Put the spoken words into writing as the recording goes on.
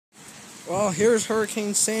Well, here's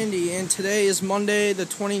Hurricane Sandy, and today is Monday, the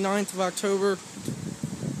 29th of October,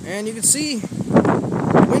 and you can see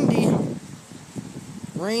windy,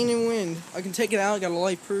 rain and wind. I can take it out, got a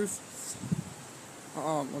light proof.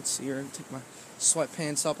 Let's see here, take my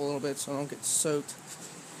sweatpants up a little bit so I don't get soaked.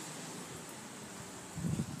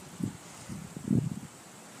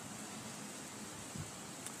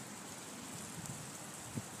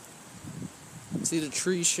 See the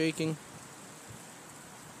trees shaking.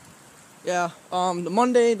 Yeah,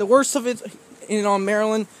 the worst of it in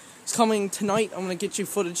Maryland is coming tonight. I'm gonna get you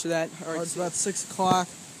footage of that. All right, it's about 6 o'clock,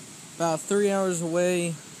 about 3 hours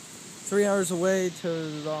away. 3 hours away to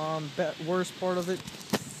the worst part of it.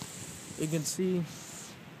 You can see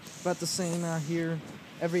about the same out here.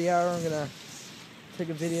 Every hour I'm gonna take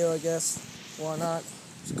a video, I guess. Why not?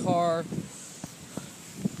 There's a car.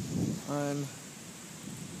 And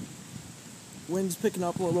wind's picking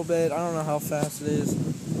up a little bit. I don't know how fast it is.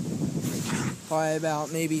 Probably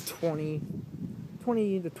about maybe 20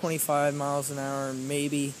 to 25 miles an hour,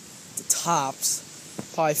 maybe the tops.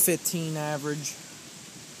 Probably 15 average.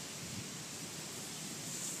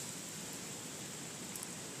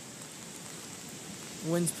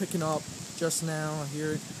 Wind's picking up just now. I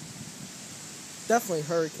hear it. Definitely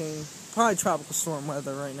hurricane. Probably tropical storm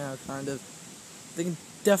weather right now, kind of. They can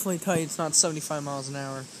definitely tell you it's not 75 miles an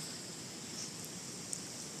hour.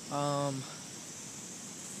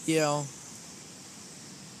 Yeah.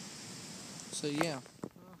 So yeah.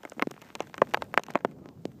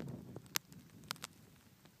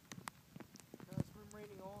 It's been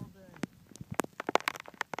raining all day.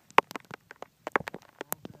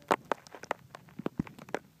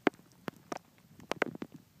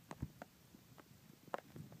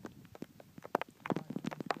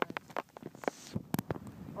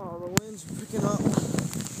 Oh, the wind's picking up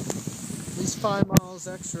at least 5 miles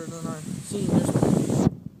extra than I've seen.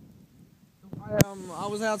 I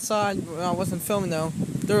was outside when I wasn't filming though.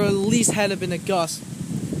 There at least had to been a gust.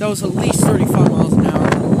 That was at least 35 miles an hour.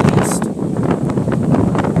 At least.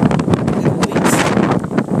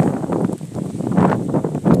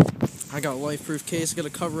 I got a life-proof case. I got to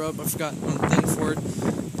cover up. I forgot one thing for it.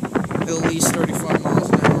 At least 35 miles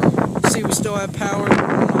an hour. See, we still have power.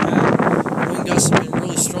 The wind gusts have been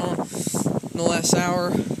really strong in the last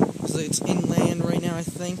hour. So it's inland right now, I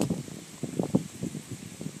think.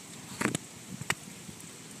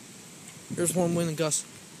 There's one wind gust.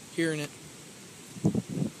 Hearing it.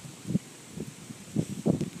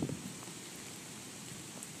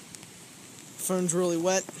 Phone's really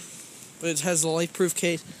wet, but it has a light-proof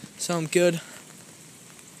case, so I'm good.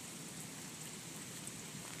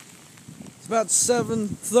 It's about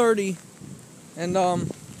 7:30, and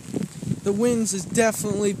the winds is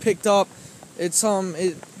definitely picked up. It's I don't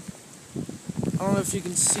know if you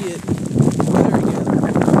can see it. There we go.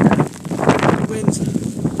 Winds.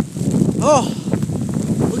 Oh,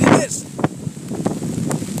 look at this.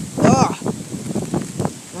 Ah,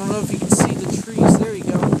 I don't know if you can see the trees. There you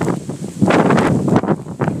go.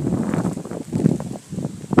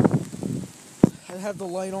 I have the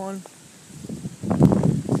light on.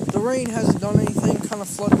 The rain hasn't done anything. Kind of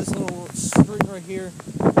flooded this little street right here.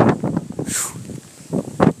 Whew.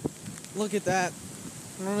 Look at that.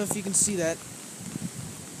 I don't know if you can see that.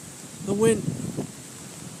 The wind.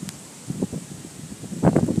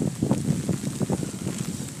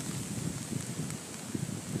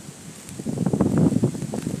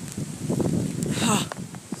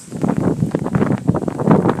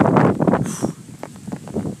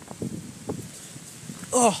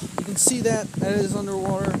 Oh, you can see that. That is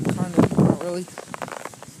underwater. Kind of, not really.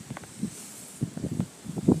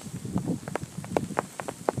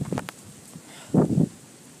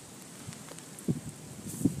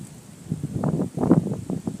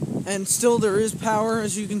 And still there is power,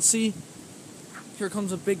 as you can see. Here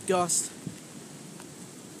comes a big gust.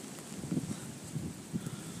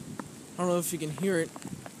 I don't know if you can hear it.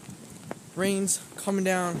 Rain's coming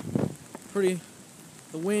down. The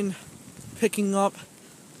wind picking up.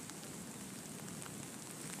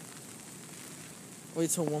 Wait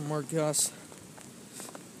till one more gust.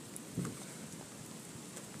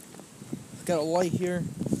 Got a light here.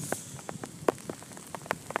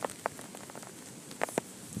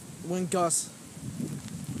 Wind gust.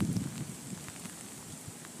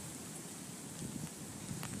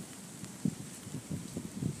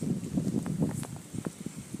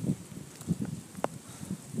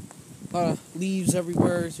 A lot of leaves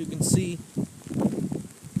everywhere, as you can see.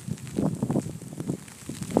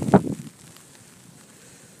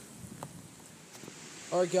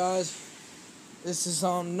 Alright guys, this is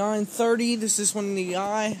 9:30. This is when the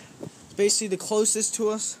eye is basically the closest to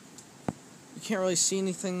us. You You can't really see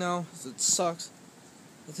anything now, because it sucks.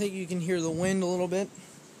 I think you can hear the wind a little bit.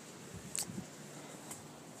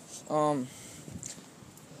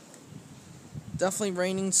 Definitely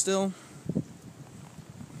raining still.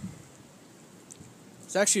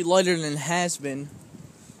 It's actually lighter than it has been.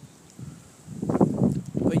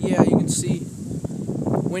 But yeah, you can see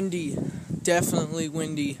windy. Definitely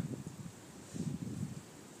windy.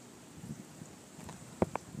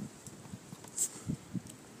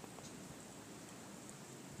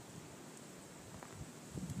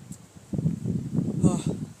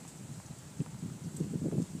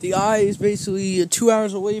 The eye is basically 2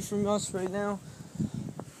 hours away from us right now.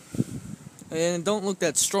 And it don't look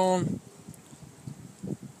that strong.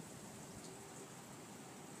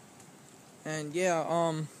 And yeah,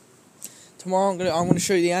 tomorrow I'm gonna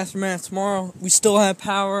show you the aftermath tomorrow. We still have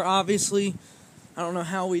power, obviously. I don't know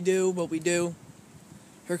how we do, but we do.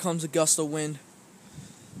 Here comes a gust of wind.